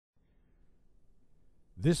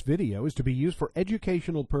This video is to be used for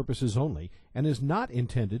educational purposes only and is not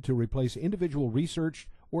intended to replace individual research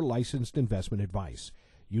or licensed investment advice.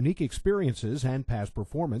 Unique experiences and past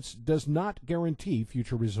performance does not guarantee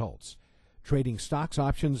future results. Trading stocks,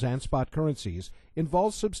 options, and spot currencies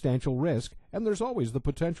involves substantial risk, and there's always the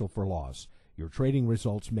potential for loss. Your trading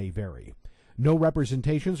results may vary. No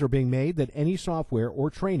representations are being made that any software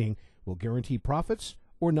or training will guarantee profits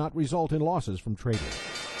or not result in losses from trading.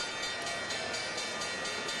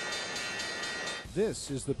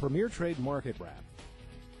 This is the Premier Trade Market Wrap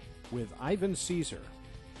with Ivan Caesar.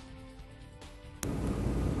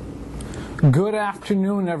 Good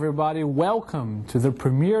afternoon, everybody. Welcome to the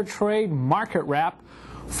Premier Trade Market Wrap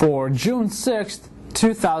for June 6th,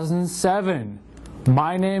 2007.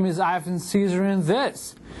 My name is Ivan Caesar, and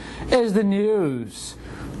this is the news.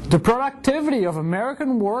 The productivity of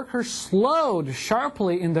American workers slowed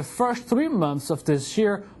sharply in the first 3 months of this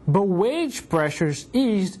year, but wage pressures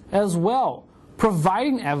eased as well,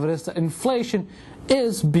 providing evidence that inflation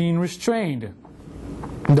is being restrained.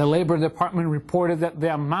 The Labor Department reported that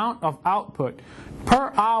the amount of output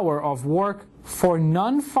per hour of work for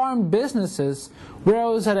non-farm businesses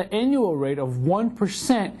rose at an annual rate of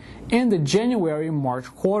 1% in the January-March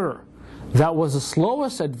quarter. That was the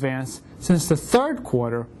slowest advance since the third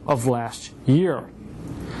quarter of last year.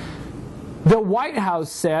 The White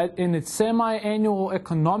House said in its semi-annual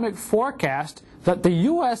economic forecast that the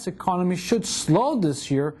U.S. economy should slow this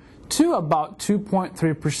year to about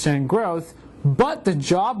 2.3% growth, but the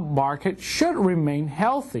job market should remain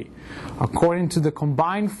healthy. According to the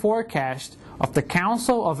combined forecast of the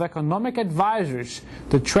Council of Economic Advisors,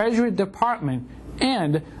 the Treasury Department,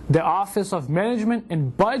 and the Office of Management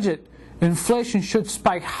and Budget, inflation should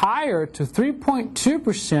spike higher to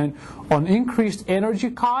 3.2% on increased energy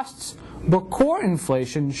costs, but core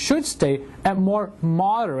inflation should stay at more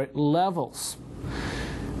moderate levels.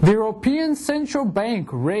 The European Central Bank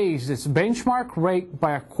raised its benchmark rate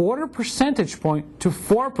by a quarter percentage point to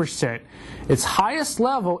 4%, its highest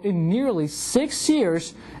level in nearly 6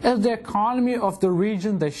 years, as the economy of the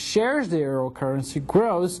region that shares the euro currency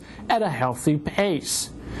grows at a healthy pace.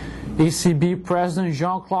 ECB President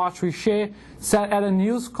Jean-Claude Trichet said at a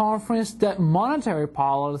news conference that monetary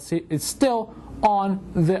policy is still on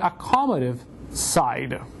the accommodative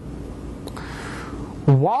side.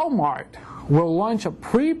 Walmart will launch a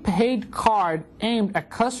prepaid card aimed at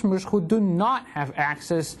customers who do not have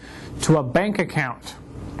access to a bank account.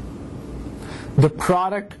 The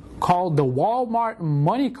product, called the Walmart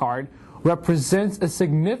Money Card, represents a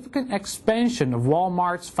significant expansion of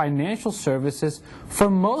Walmart's financial services for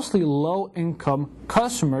mostly low-income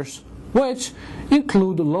customers, which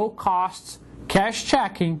include low-cost cash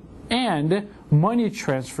checking and money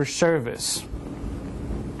transfer service.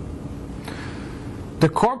 The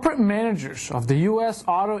corporate managers of the U.S.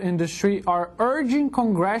 auto industry are urging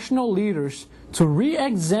congressional leaders to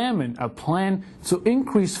re-examine a plan to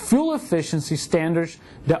increase fuel efficiency standards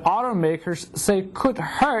that automakers say could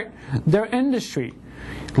hurt their industry.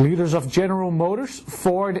 Leaders of General Motors,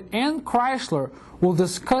 Ford, and Chrysler will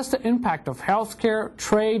discuss the impact of healthcare,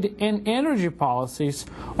 trade, and energy policies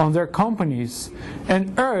on their companies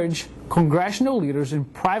and urge congressional leaders in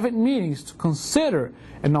private meetings to consider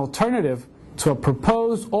an alternative to a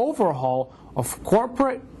proposed overhaul of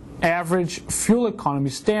corporate average fuel economy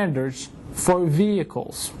standards for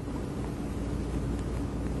vehicles.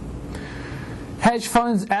 Hedge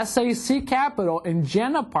funds SAC Capital and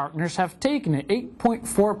Jana Partners have taken an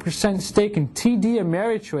 8.4% stake in TD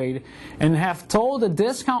Ameritrade and have told a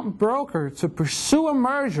discount broker to pursue a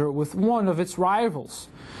merger with one of its rivals.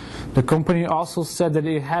 The company also said that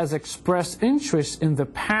it has expressed interest in the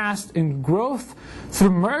past in growth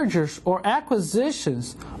through mergers or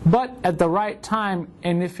acquisitions, but at the right time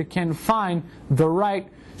and if it can find the right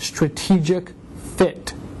strategic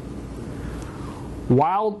fit.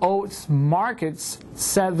 Wild Oats Markets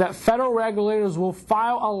said that federal regulators will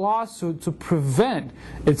file a lawsuit to prevent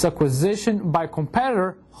its acquisition by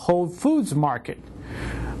competitor Whole Foods Market.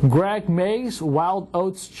 Greg Mays, Wild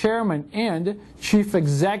Oats chairman and chief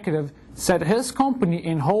executive, said his company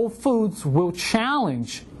and Whole Foods will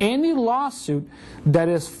challenge any lawsuit that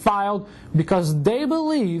is filed because they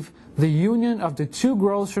believe the union of the two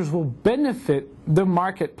grocers will benefit the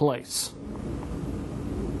marketplace.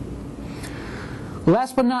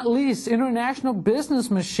 Last but not least, International Business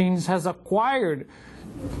Machines has agreed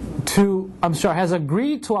to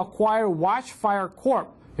acquire Watchfire Corp.,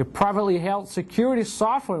 a privately held security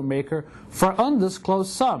software maker, for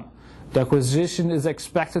undisclosed sum. The acquisition is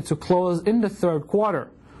expected to close in the third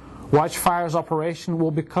quarter. Watchfire's operation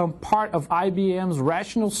will become part of IBM's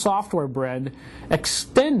Rational Software brand,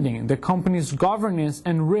 extending the company's governance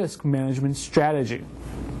and risk management strategy.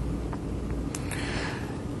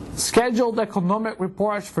 Scheduled economic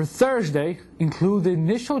reports for Thursday include the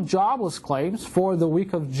initial jobless claims for the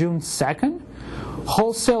week of June 2nd,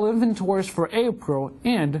 wholesale inventories for April,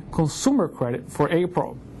 and consumer credit for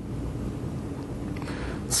April.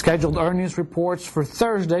 Scheduled earnings reports for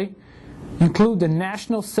Thursday include the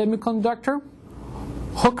National Semiconductor,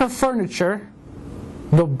 Hooker Furniture,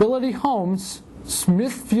 Nobility Homes,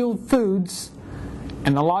 Smithfield Foods,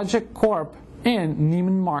 Analogic Corp., and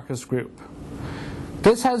Neiman Marcus Group.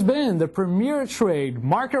 This has been the Premier Trade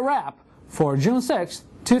Market Wrap for June 6,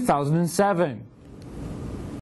 2007.